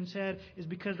children's head is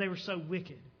because they were so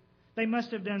wicked. They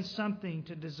must have done something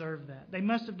to deserve that. They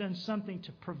must have done something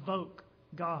to provoke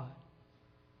God.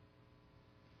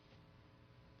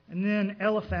 And then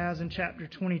Eliphaz in chapter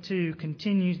 22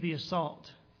 continues the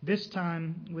assault, this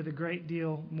time with a great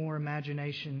deal more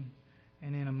imagination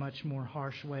and in a much more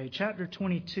harsh way. Chapter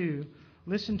 22,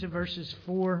 listen to verses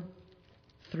 4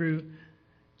 through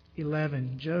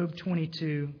 11. Job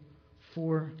 22,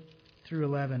 4 through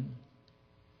 11.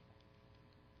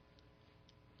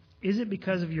 Is it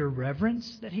because of your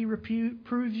reverence that he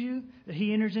reproves you, that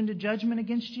he enters into judgment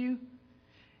against you?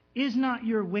 Is not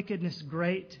your wickedness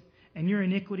great, and your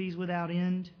iniquities without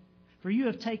end? For you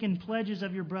have taken pledges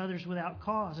of your brothers without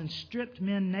cause, and stripped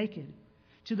men naked.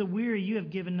 To the weary you have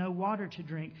given no water to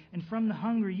drink, and from the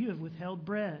hungry you have withheld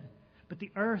bread. But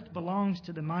the earth belongs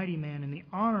to the mighty man, and the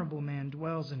honorable man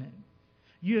dwells in it.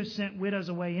 You have sent widows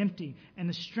away empty, and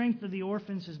the strength of the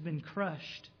orphans has been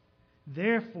crushed.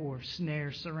 Therefore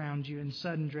snares surround you, and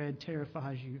sudden dread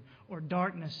terrifies you, or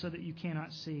darkness so that you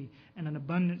cannot see, and an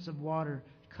abundance of water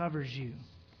covers you.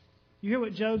 You hear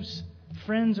what Job's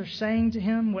friends are saying to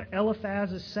him, what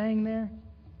Eliphaz is saying there?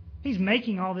 He's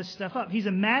making all this stuff up. He's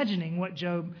imagining what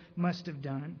Job must have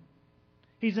done.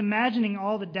 He's imagining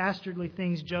all the dastardly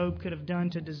things Job could have done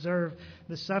to deserve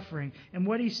the suffering. And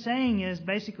what he's saying is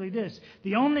basically this: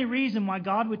 the only reason why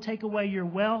God would take away your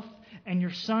wealth and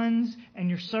your sons and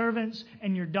your servants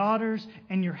and your daughters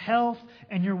and your health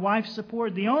and your wife's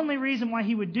support, the only reason why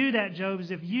he would do that, Job, is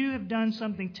if you have done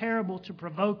something terrible to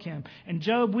provoke him. And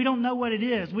Job, we don't know what it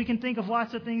is. We can think of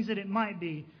lots of things that it might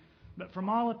be. But from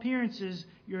all appearances,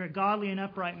 you're a godly and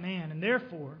upright man. And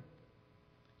therefore,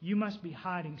 you must be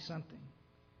hiding something.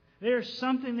 There's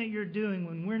something that you're doing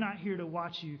when we're not here to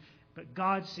watch you, but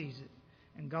God sees it,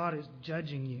 and God is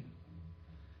judging you.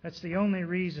 That's the only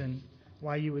reason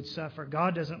why you would suffer.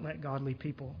 God doesn't let godly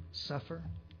people suffer.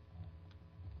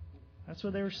 That's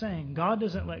what they were saying. God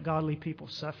doesn't let godly people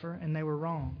suffer, and they were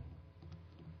wrong.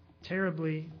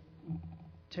 Terribly,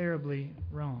 terribly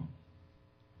wrong.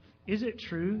 Is it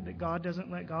true that God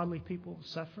doesn't let godly people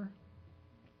suffer?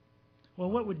 Well,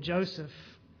 what would Joseph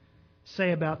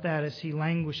say about that as he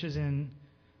languishes in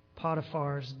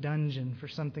Potiphar's dungeon for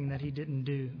something that he didn't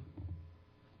do?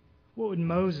 What would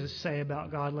Moses say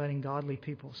about God letting godly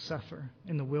people suffer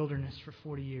in the wilderness for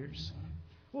 40 years?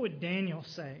 What would Daniel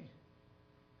say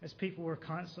as people were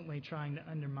constantly trying to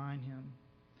undermine him?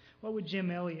 What would Jim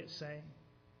Elliot say?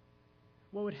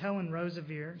 What would Helen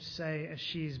Roseveare say as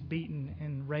she's beaten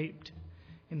and raped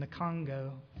in the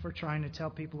Congo for trying to tell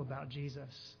people about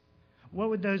Jesus? What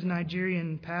would those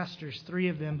Nigerian pastors, 3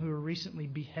 of them who were recently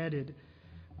beheaded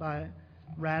by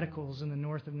radicals in the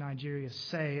north of Nigeria,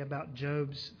 say about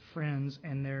Job's friends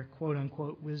and their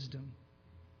quote-unquote wisdom?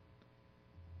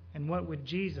 And what would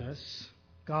Jesus,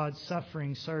 God's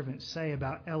suffering servant, say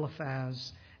about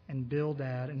Eliphaz and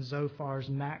Bildad and Zophar's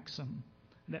maxim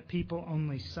that people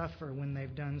only suffer when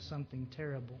they've done something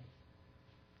terrible?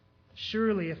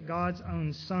 Surely if God's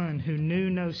own Son, who knew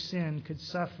no sin, could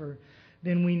suffer,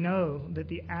 then we know that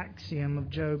the axiom of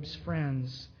Job's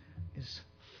friends is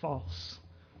false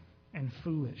and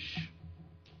foolish.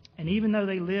 And even though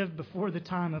they lived before the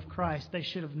time of Christ, they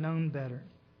should have known better.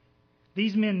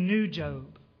 These men knew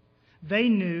Job. They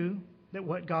knew that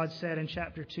what God said in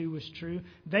chapter 2 was true.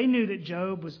 They knew that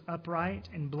Job was upright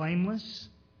and blameless.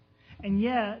 And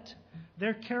yet,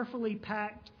 their carefully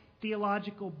packed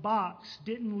theological box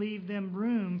didn't leave them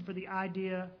room for the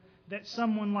idea that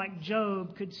someone like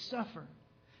Job could suffer,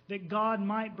 that God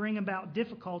might bring about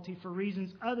difficulty for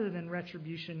reasons other than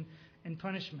retribution and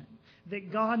punishment,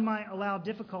 that God might allow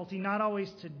difficulty not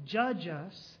always to judge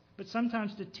us, but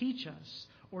sometimes to teach us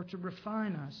or to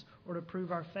refine us or to prove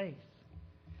our faith.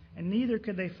 And neither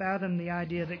could they fathom the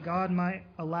idea that God might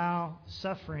allow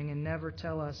suffering and never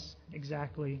tell us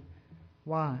exactly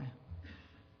why.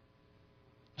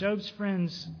 Job's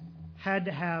friends had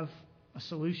to have a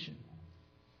solution.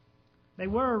 They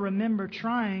were, remember,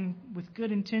 trying with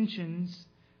good intentions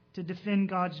to defend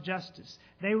God's justice.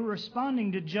 They were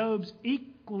responding to Job's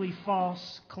equally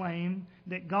false claim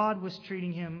that God was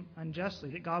treating him unjustly,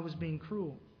 that God was being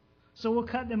cruel. So we'll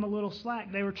cut them a little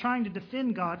slack. They were trying to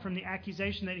defend God from the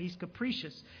accusation that he's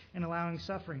capricious in allowing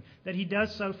suffering, that he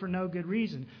does so for no good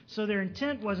reason. So their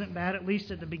intent wasn't bad, at least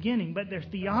at the beginning, but their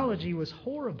theology was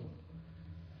horrible.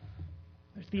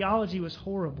 Their theology was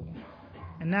horrible.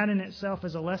 And that in itself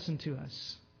is a lesson to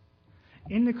us.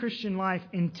 In the Christian life,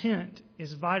 intent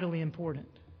is vitally important.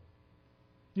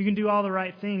 You can do all the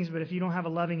right things, but if you don't have a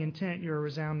loving intent, you're a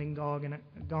resounding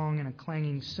gong and a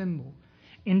clanging cymbal.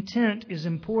 Intent is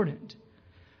important.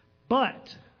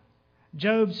 But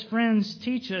Job's friends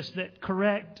teach us that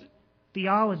correct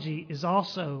theology is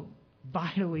also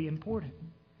vitally important.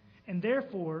 And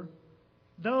therefore,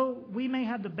 though we may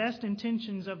have the best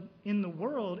intentions in the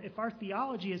world, if our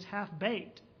theology is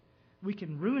half-baked, we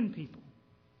can ruin people.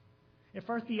 If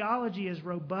our theology is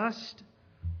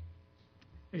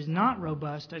not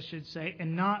robust, I should say,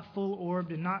 and not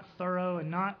full-orbed and not thorough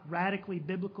and not radically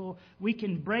biblical, we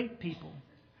can break people,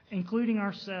 including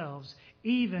ourselves,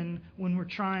 even when we're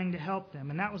trying to help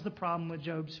them. And that was the problem with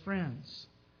Job's friends.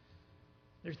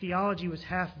 Their theology was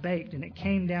half-baked, and it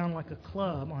came down like a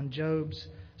club on Job's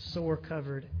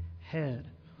sore-covered head.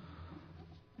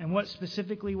 And what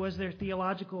specifically was their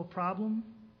theological problem?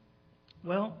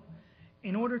 Well,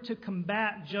 in order to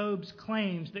combat Job's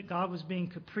claims that God was being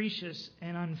capricious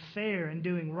and unfair and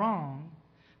doing wrong,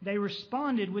 they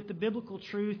responded with the biblical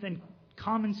truth and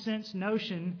common sense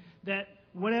notion that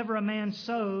whatever a man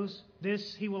sows,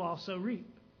 this he will also reap.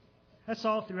 That's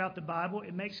all throughout the Bible.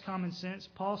 It makes common sense.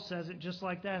 Paul says it just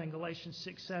like that in Galatians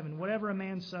 6:7. Whatever a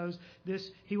man sows,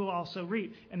 this he will also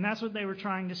reap. And that's what they were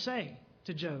trying to say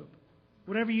to Job.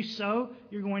 Whatever you sow,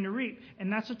 you're going to reap.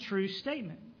 And that's a true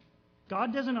statement.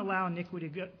 God doesn't allow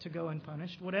iniquity to go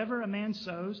unpunished. Whatever a man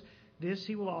sows, this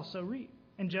he will also reap.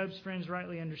 And Job's friends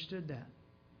rightly understood that.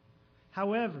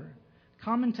 However,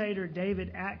 commentator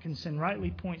David Atkinson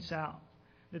rightly points out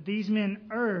that these men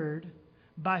erred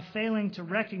by failing to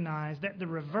recognize that the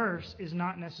reverse is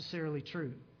not necessarily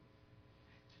true.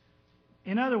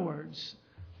 In other words,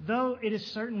 though it is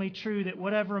certainly true that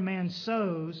whatever a man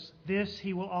sows, this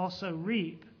he will also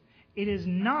reap, it is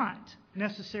not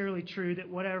necessarily true that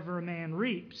whatever a man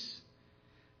reaps,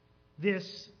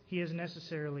 this he has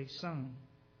necessarily sown.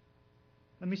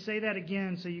 Let me say that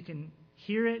again so you can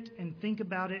hear it and think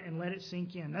about it and let it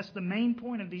sink in. That's the main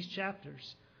point of these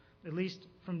chapters, at least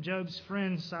from Job's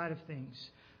friend's side of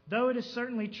things. Though it is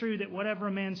certainly true that whatever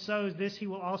a man sows, this he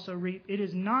will also reap, it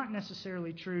is not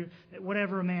necessarily true that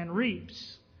whatever a man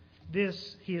reaps,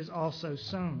 this he has also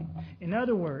sown. In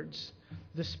other words,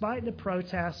 despite the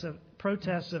protests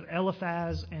of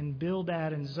Eliphaz and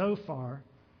Bildad and Zophar,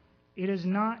 it is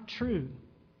not true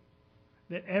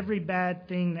that every bad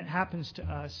thing that happens to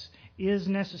us is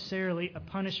necessarily a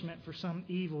punishment for some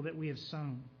evil that we have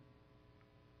sown.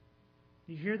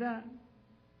 You hear that?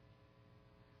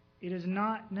 It is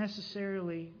not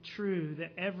necessarily true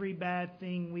that every bad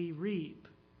thing we reap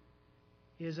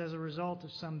is as a result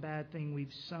of some bad thing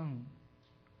we've sown.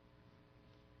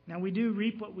 Now, we do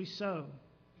reap what we sow,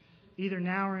 either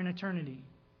now or in eternity.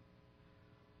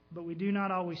 But we do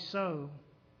not always sow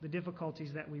the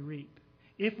difficulties that we reap.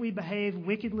 If we behave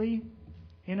wickedly,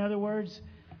 in other words,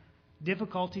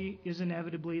 difficulty is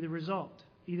inevitably the result,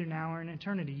 either now or in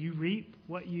eternity. You reap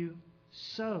what you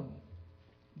sow.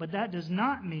 But that does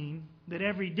not mean that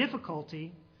every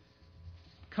difficulty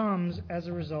comes as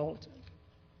a result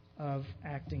of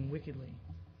acting wickedly.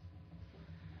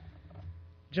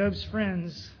 Job's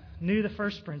friends knew the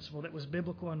first principle that was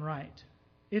biblical and right.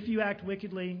 If you act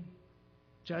wickedly,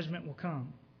 judgment will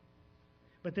come.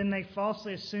 But then they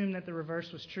falsely assumed that the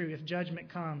reverse was true. If judgment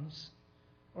comes,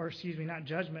 not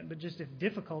judgment, but just if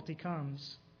difficulty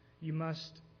comes, you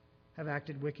must have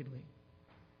acted wickedly.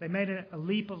 They made a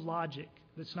leap of logic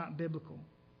that's not biblical.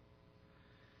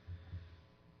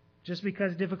 Just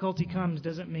because difficulty comes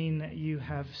doesn't mean that you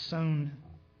have sown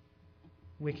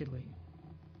wickedly.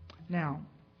 Now,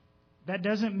 that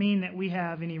doesn't mean that we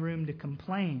have any room to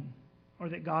complain or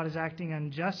that God is acting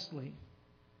unjustly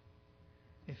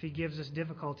if He gives us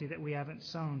difficulty that we haven't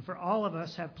sown. For all of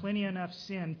us have plenty enough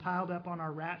sin piled up on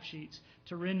our rap sheets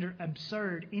to render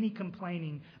absurd any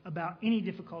complaining about any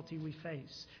difficulty we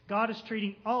face. God is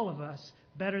treating all of us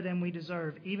better than we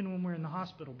deserve, even when we're in the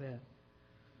hospital bed.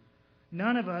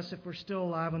 None of us, if we're still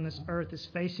alive on this earth, is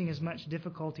facing as much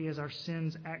difficulty as our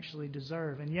sins actually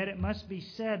deserve. And yet it must be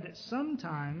said that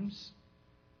sometimes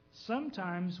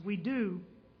we do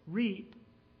reap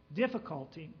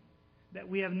difficulty that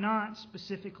we have not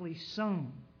specifically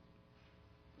sown.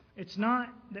 It's not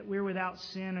that we're without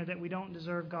sin or that we don't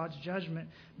deserve God's judgment,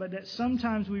 but that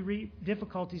sometimes we reap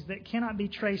difficulties that cannot be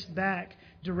traced back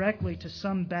directly to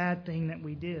some bad thing that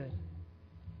we did.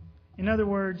 In other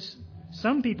words,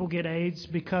 some people get AIDS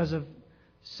because of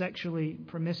sexually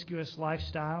promiscuous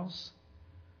lifestyles,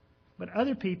 but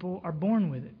other people are born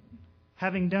with it,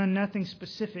 having done nothing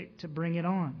specific to bring it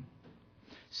on.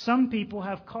 Some people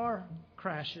have car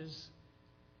crashes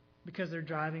because they're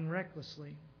driving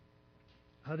recklessly.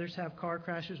 Others have car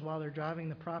crashes while they're driving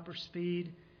the proper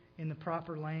speed in the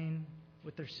proper lane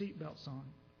with their seatbelts on.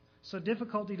 So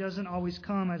difficulty doesn't always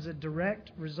come as a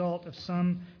direct result of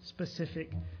some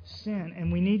specific sin.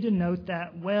 And we need to note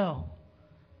that well.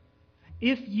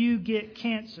 If you get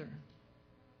cancer,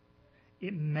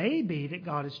 it may be that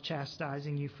God is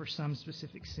chastising you for some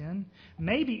specific sin.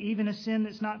 Maybe even a sin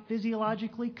that's not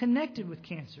physiologically connected with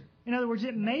cancer. In other words,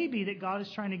 it may be that God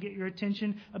is trying to get your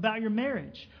attention about your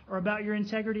marriage or about your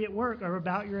integrity at work or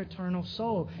about your eternal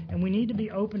soul. And we need to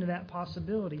be open to that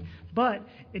possibility. But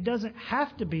it doesn't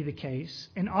have to be the case,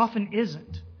 and often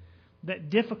isn't,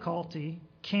 that difficulty,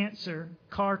 cancer,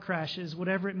 car crashes,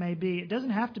 whatever it may be, it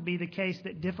doesn't have to be the case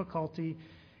that difficulty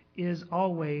is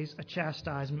always a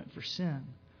chastisement for sin.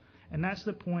 And that's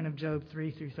the point of Job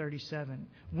 3 through 37.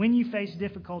 When you face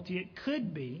difficulty, it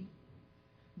could be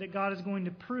that God is going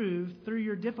to prove through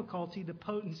your difficulty the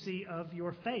potency of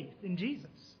your faith in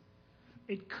Jesus.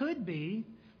 It could be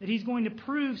that He's going to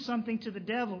prove something to the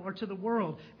devil or to the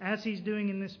world, as He's doing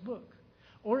in this book.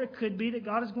 Or it could be that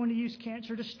God is going to use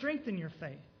cancer to strengthen your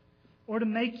faith, or to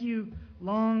make you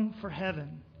long for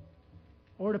heaven,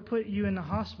 or to put you in the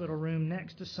hospital room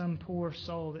next to some poor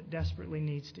soul that desperately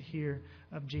needs to hear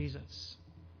of Jesus.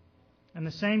 And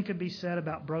the same could be said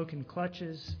about broken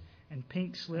clutches and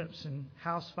pink slips and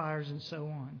house fires and so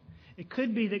on. It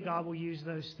could be that God will use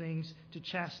those things to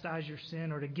chastise your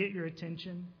sin or to get your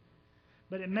attention.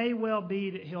 But it may well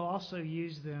be that He'll also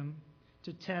use them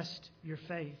to test your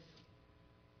faith,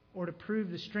 or to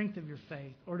prove the strength of your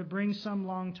faith, or to bring some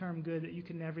long-term good that you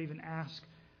can never even ask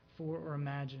for or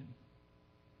imagine.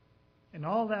 And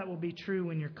all that will be true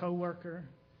when your coworker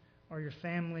or your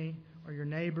family or your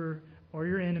neighbor or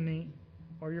your enemy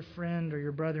or your friend or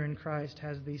your brother in Christ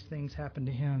has these things happen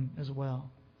to him as well.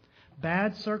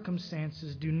 Bad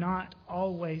circumstances do not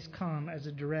always come as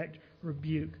a direct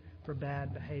rebuke for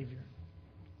bad behavior.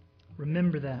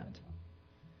 Remember that.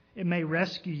 It may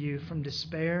rescue you from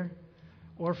despair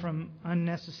or from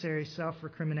unnecessary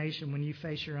self-recrimination when you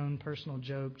face your own personal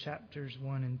Job chapters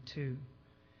 1 and 2.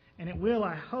 And it will,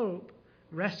 I hope,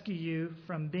 rescue you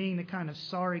from being the kind of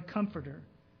sorry comforter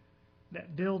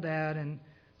that Bildad and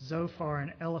Zophar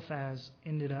and Eliphaz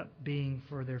ended up being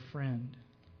for their friend.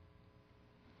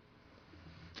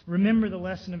 Remember the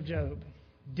lesson of Job.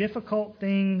 Difficult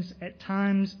things, at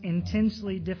times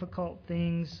intensely difficult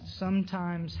things,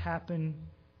 sometimes happen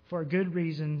for good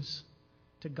reasons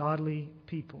to godly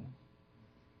people.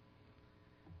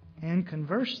 And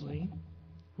conversely,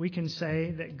 we can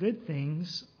say that good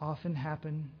things often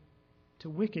happen to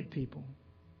wicked people.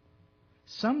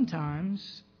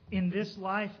 Sometimes, in this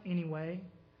life anyway,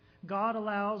 God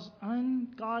allows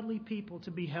ungodly people to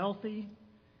be healthy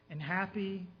and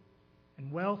happy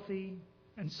and wealthy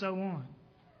and so on.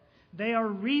 They are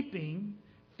reaping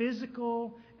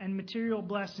physical and material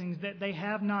blessings that they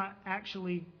have not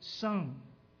actually sown.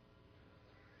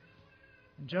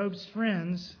 And Job's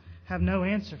friends have no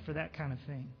answer for that kind of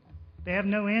thing. They have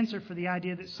no answer for the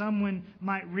idea that someone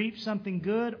might reap something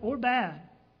good or bad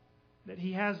that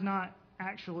he has not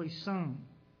actually sown.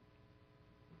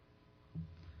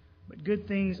 But good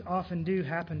things often do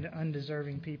happen to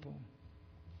undeserving people.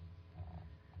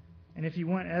 And if you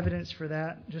want evidence for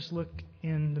that, just look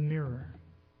in the mirror.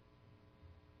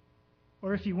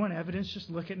 Or if you want evidence, just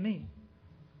look at me.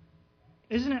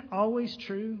 Isn't it always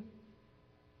true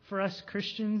for us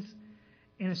Christians,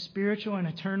 in a spiritual and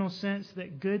eternal sense,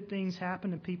 that good things happen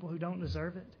to people who don't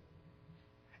deserve it?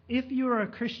 If you are a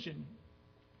Christian,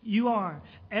 you are,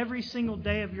 every single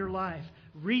day of your life,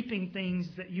 reaping things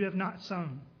that you have not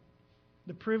sown.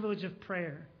 The privilege of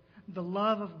prayer, the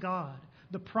love of God,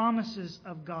 the promises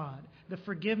of God, the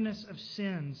forgiveness of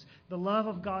sins, the love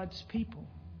of God's people.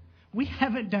 We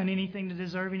haven't done anything to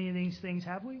deserve any of these things,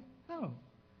 have we? No.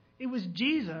 It was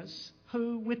Jesus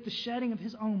who, with the shedding of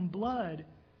His own blood,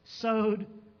 sowed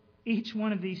each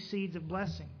one of these seeds of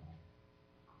blessing.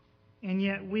 And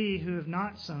yet we who have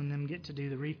not sown them get to do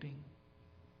the reaping.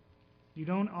 You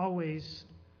don't always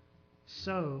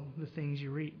sow the things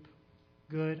you reap,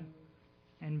 good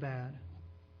and bad.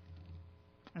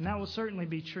 And that will certainly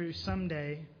be true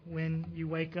someday when you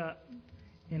wake up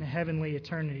in a heavenly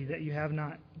eternity that you have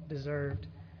not deserved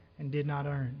and did not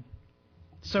earn.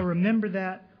 So remember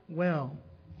that well.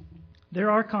 There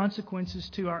are consequences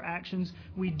to our actions.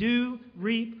 We do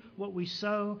reap what we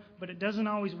sow, but it doesn't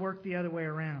always work the other way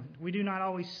around. We do not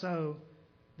always sow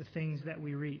the things that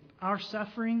we reap. Our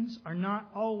sufferings are not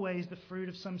always the fruit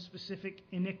of some specific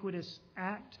iniquitous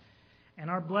act, and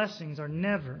our blessings are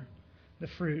never the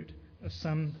fruit of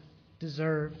some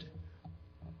deserved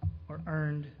or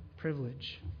earned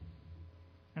privilege.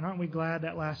 And aren't we glad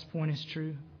that last point is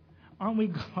true? Aren't we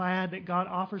glad that God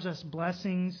offers us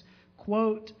blessings,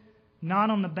 quote,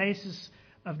 not on the basis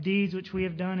of deeds which we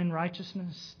have done in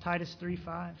righteousness, Titus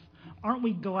 3:5. Aren't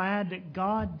we glad that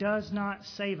God does not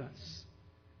save us,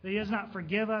 that He does not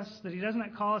forgive us, that He does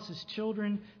not call us His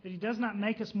children, that He does not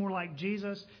make us more like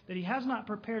Jesus, that He has not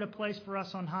prepared a place for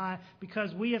us on high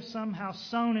because we have somehow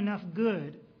sown enough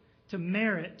good to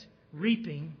merit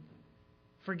reaping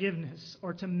forgiveness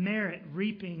or to merit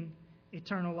reaping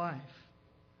eternal life?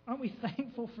 Aren't we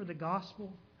thankful for the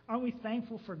gospel? Aren't we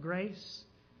thankful for grace?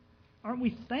 Aren't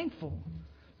we thankful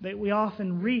that we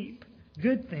often reap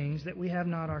good things that we have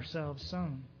not ourselves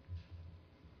sown?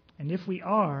 And if we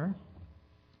are,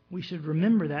 we should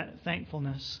remember that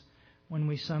thankfulness when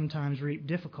we sometimes reap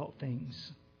difficult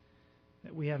things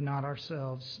that we have not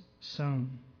ourselves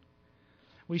sown.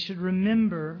 We should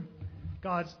remember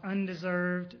God's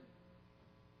undeserved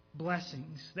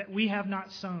blessings that we have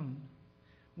not sown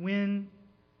when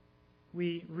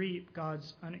we reap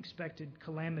God's unexpected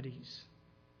calamities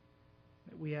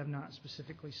that we have not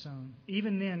specifically sown.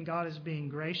 Even then, God is being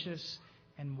gracious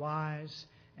and wise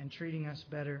and treating us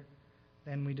better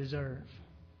than we deserve.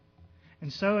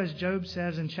 And so, as Job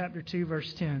says in chapter 2,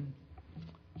 verse 10,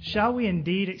 shall we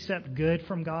indeed accept good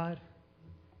from God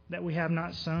that we have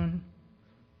not sown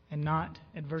and not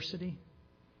adversity?